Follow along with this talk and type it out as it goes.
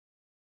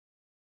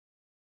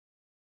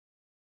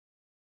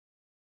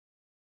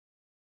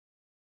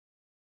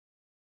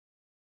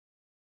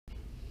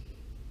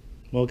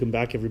Welcome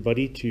back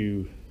everybody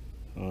to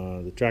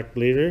the Chevy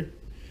Blazer.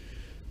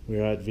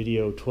 We're at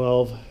video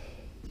 12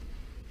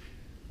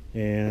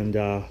 and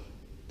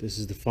this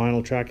is the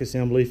final track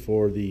assembly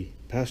for the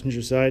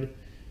passenger side.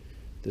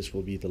 This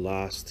will be the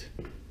last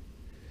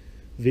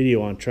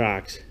video on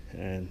tracks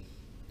and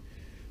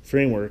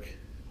framework.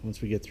 Once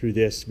we get through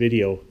this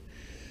video,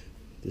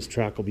 this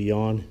track will be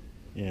on,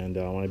 and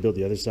when I build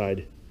the other side,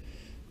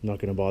 I'm not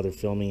going to bother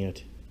filming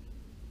it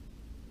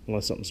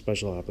unless something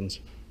special happens.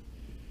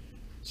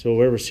 So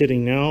where we're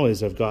sitting now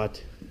is I've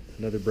got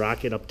another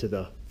bracket up to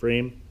the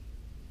frame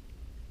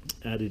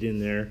added in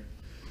there,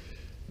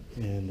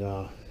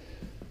 and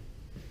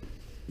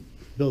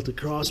built a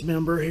cross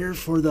member here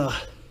for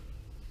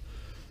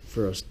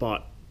a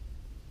spot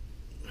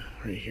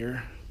right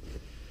here.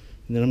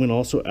 And then I'm going to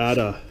also add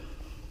a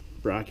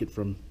bracket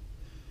from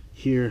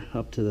here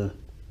up to the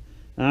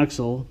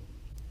axle,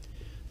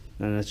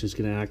 and that's just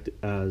going to act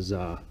as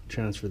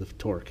transfer the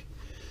torque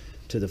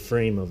to the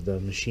frame of the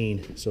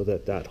machine so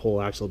that that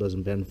whole axle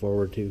doesn't bend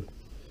forward too.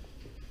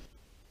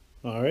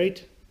 All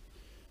right,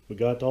 we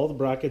got all the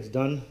brackets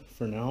done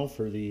for now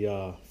for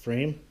the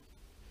frame.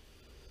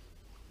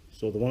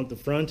 So the one at the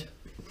front,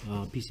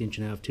 piece of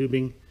 1.5"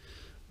 tubing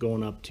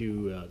going up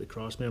to the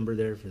cross member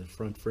there for the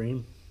front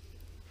frame.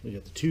 We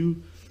got the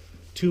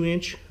two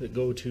inch that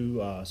go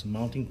to some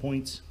mounting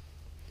points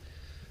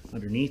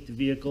underneath the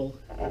vehicle.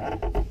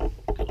 Got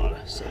a lot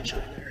of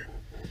sunshine there.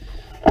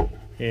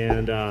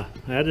 And I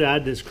had to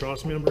add this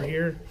cross member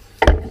here.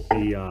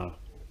 I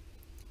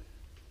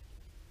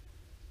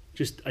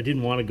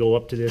didn't want to go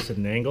up to this at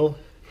an angle,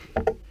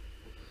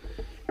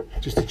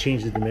 just to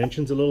change the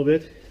dimensions a little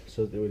bit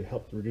so that it would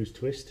help reduce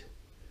twist.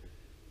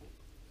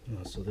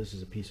 So this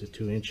is a piece of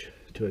 2 inch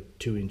to a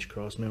 2 inch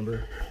cross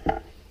member,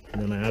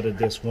 and then I added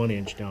this 1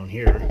 inch down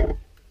here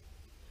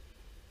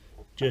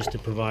just to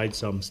provide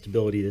some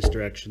stability this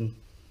direction.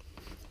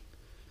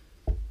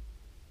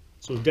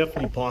 So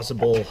definitely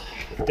possible,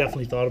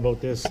 definitely thought about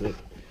this, that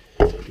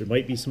there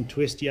might be some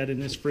twist yet in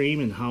this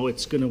frame and how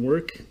it's going to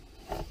work.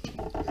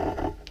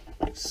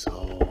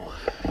 So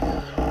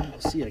we'll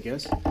see, I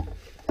guess.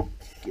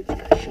 Give you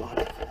a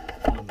shot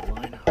on the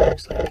line how it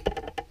looks like.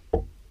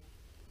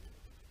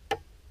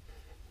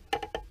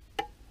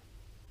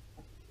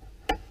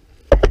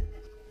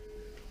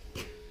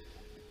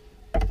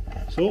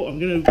 So I'm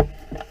going to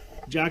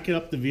jack it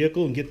up the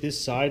vehicle and get this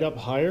side up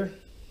higher.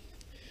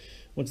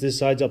 Once this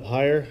side's up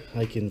higher,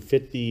 I can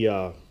fit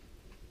the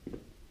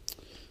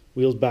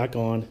wheels back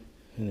on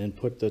and then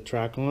put the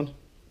track on,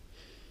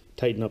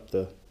 tighten up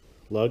the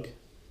lug.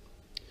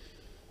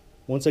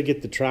 Once I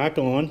get the track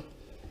on,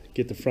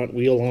 get the front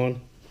wheel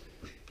on,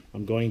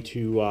 I'm going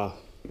to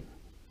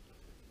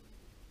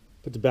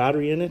put the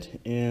battery in it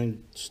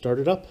and start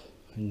it up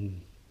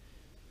and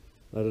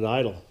let it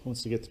idle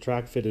once I get the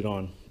track fitted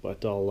on.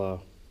 But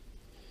I'll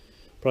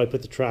probably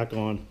put the track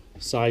on,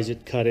 size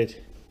it, cut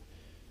it,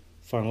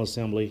 final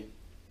assembly,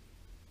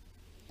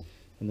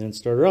 and then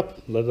start her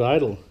up, let it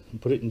idle,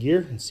 and put it in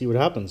gear and see what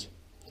happens.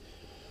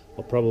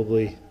 I'll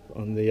probably,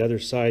 on the other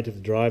side of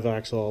the drive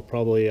axle, I'll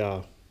probably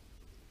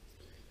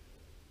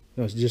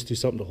just do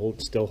something to hold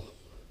it still.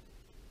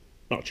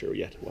 Not sure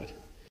yet what.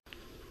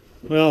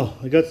 Well,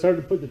 I got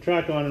started to put the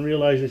track on and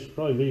realized I should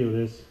probably video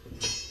this.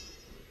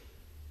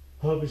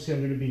 Obviously I'm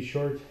going to be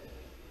short.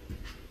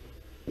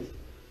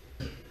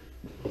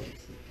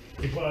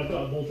 It's what I've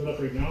got bolted up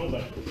right now,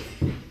 but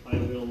I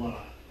will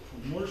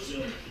more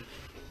soon.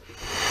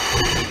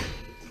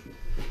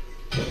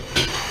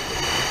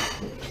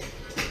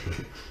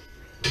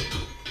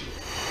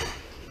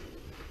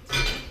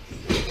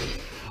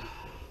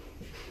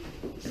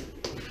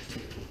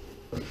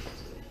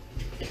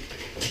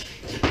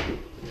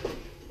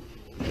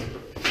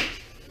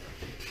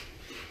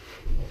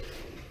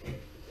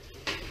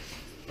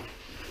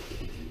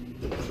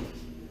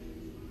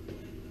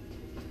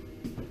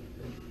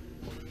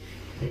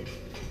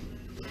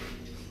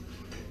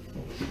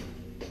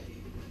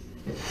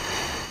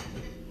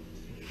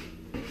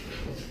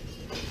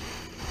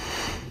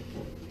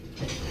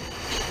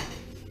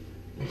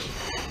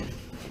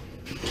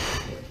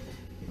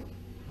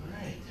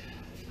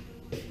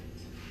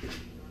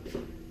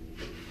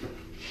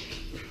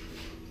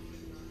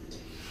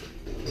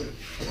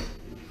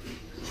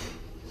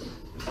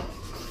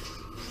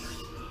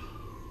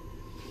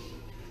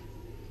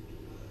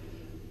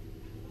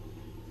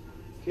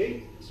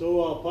 Okay,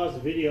 so I'll pause the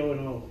video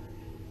and I'll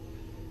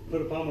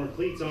put a couple more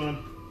cleats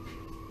on.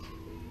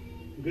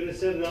 I'm going to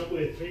set it up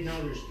with, right now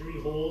there's 3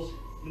 holes.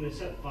 I'm going to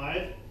set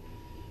 5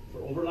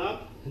 for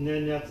overlap, and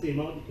then that's the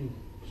amount you can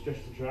stretch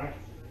the track.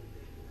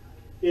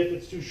 If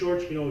it's too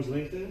short, you can always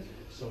lengthen it.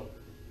 So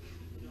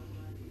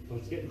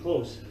it's getting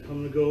close. I'm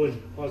going to go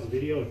and pause the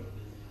video and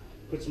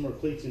put some more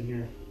cleats in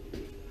here.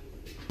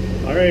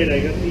 Alright,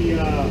 I got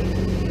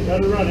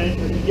it running. I'm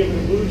going to give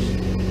it a boost.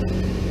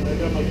 I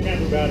got my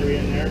camper battery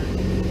in there.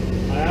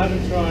 I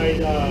haven't tried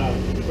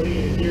putting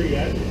it in gear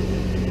yet.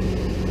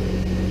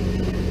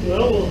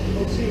 Well,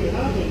 we'll see what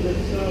happens.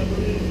 Let's put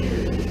it in gear.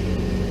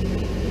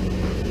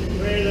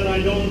 Pray that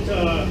I don't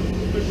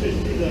push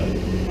this through the,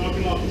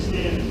 knocking off the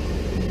stand.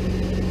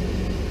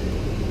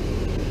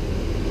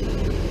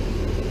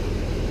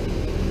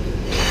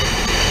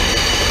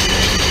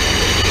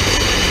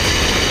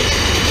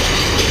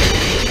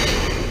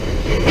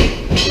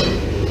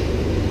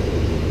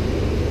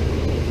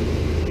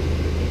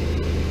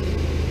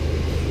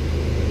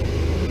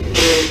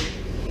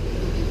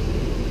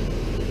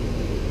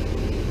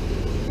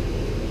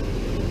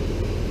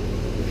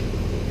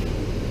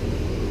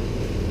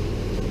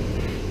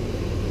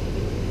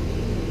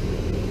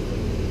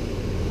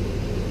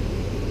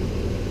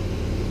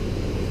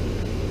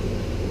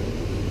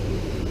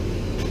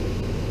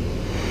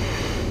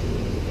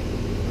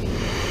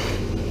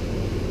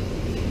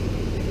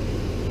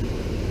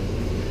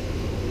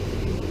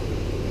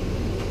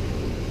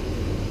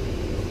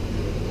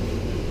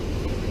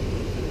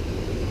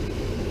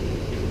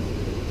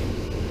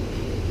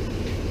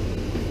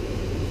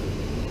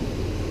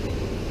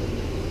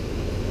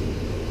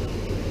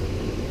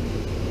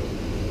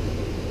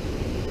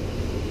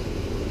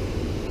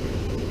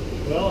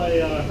 Well,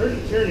 I heard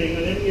it turning.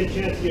 I didn't get a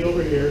chance to get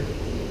over here,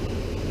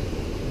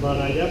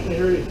 but I definitely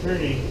heard it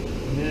turning.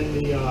 And then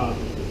the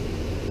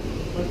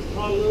must have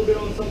caught a little bit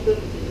on something,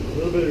 a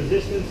little bit of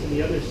resistance, and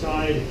the other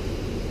side,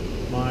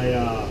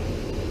 I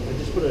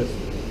just put a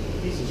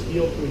piece of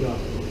steel through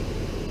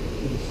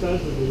the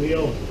studs of the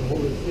wheel to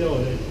hold it still,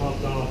 and it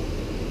popped off.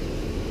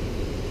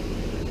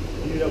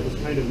 I knew that was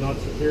kind of not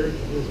secured.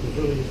 This was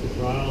really just a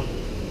trial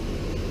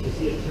to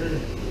see it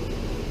turn.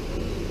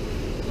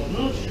 I'm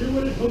not sure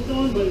what it hooked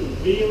on, but it was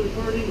video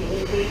recording the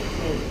whole thing,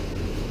 so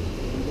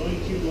I'm going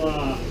to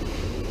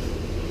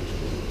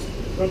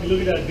probably look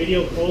at that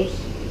video close.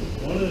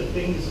 One of the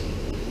things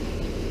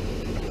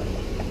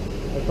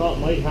I thought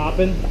might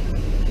happen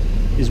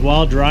is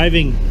while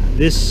driving,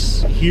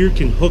 this here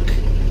can hook.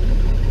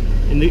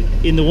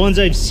 In the ones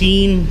I've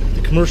seen,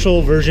 the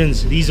commercial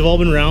versions, these have all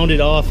been rounded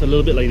off a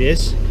little bit like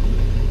this,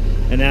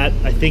 and that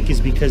I think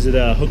is because of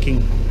the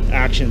hooking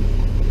action,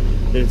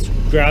 that it's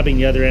grabbing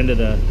the other end of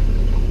the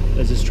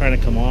as it's trying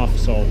to come off.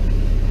 So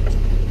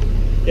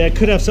yeah, it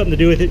could have something to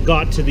do with it.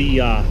 Got to the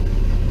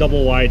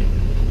double wide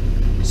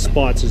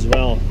spots as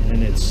well,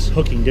 and it's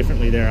hooking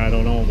differently there. I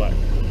don't know, but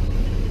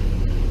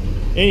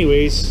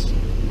anyways,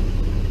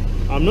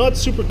 I'm not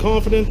super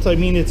confident. I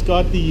mean, it's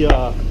got the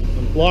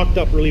blocked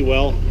up really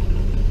well,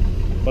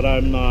 but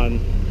I'm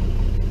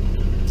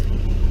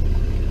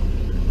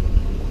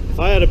if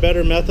I had a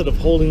better method of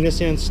holding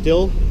this end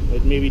still,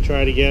 I'd maybe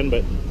try it again,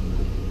 but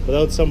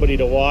without somebody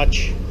to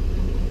watch,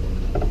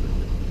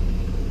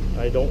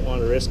 I don't want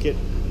to risk it.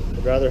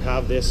 I'd rather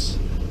have this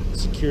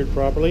secured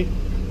properly.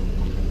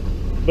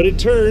 But it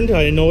turned,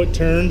 I know it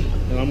turned,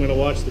 and I'm going to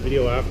watch the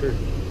video after.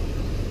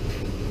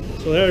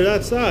 So there,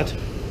 that's that.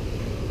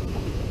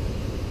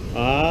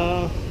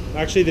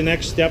 Actually, the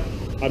next step,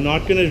 I'm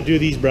not going to do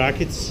these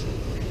brackets.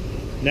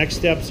 Next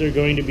steps are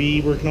going to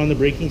be working on the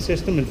braking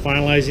system and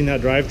finalizing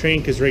that drivetrain,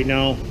 because right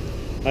now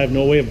I have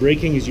no way of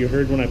braking. As you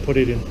heard when I put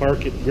it in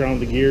park, it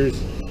ground the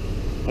gears,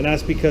 and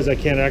that's because I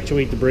can't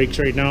actuate the brakes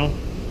right now.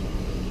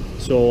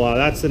 So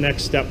that's the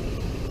next step.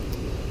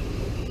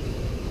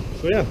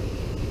 So yeah,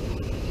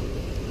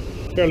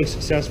 fairly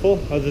successful,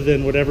 other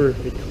than whatever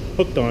it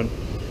hooked on,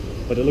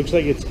 but it looks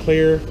like it's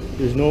clear.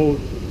 There's no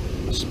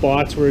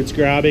spots where it's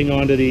grabbing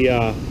onto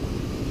the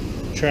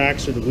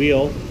tracks or the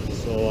wheel.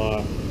 So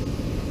I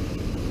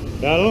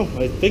don't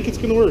know, I think it's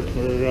gonna work.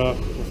 We'll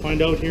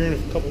find out here in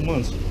a couple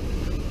months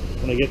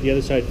when I get the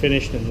other side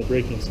finished and the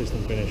braking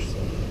system finished. So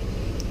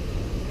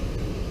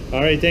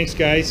all right, thanks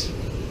guys,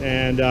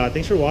 and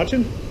thanks for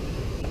watching.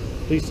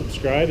 Please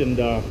subscribe, and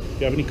if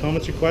you have any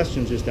comments or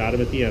questions, just add them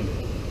at the end.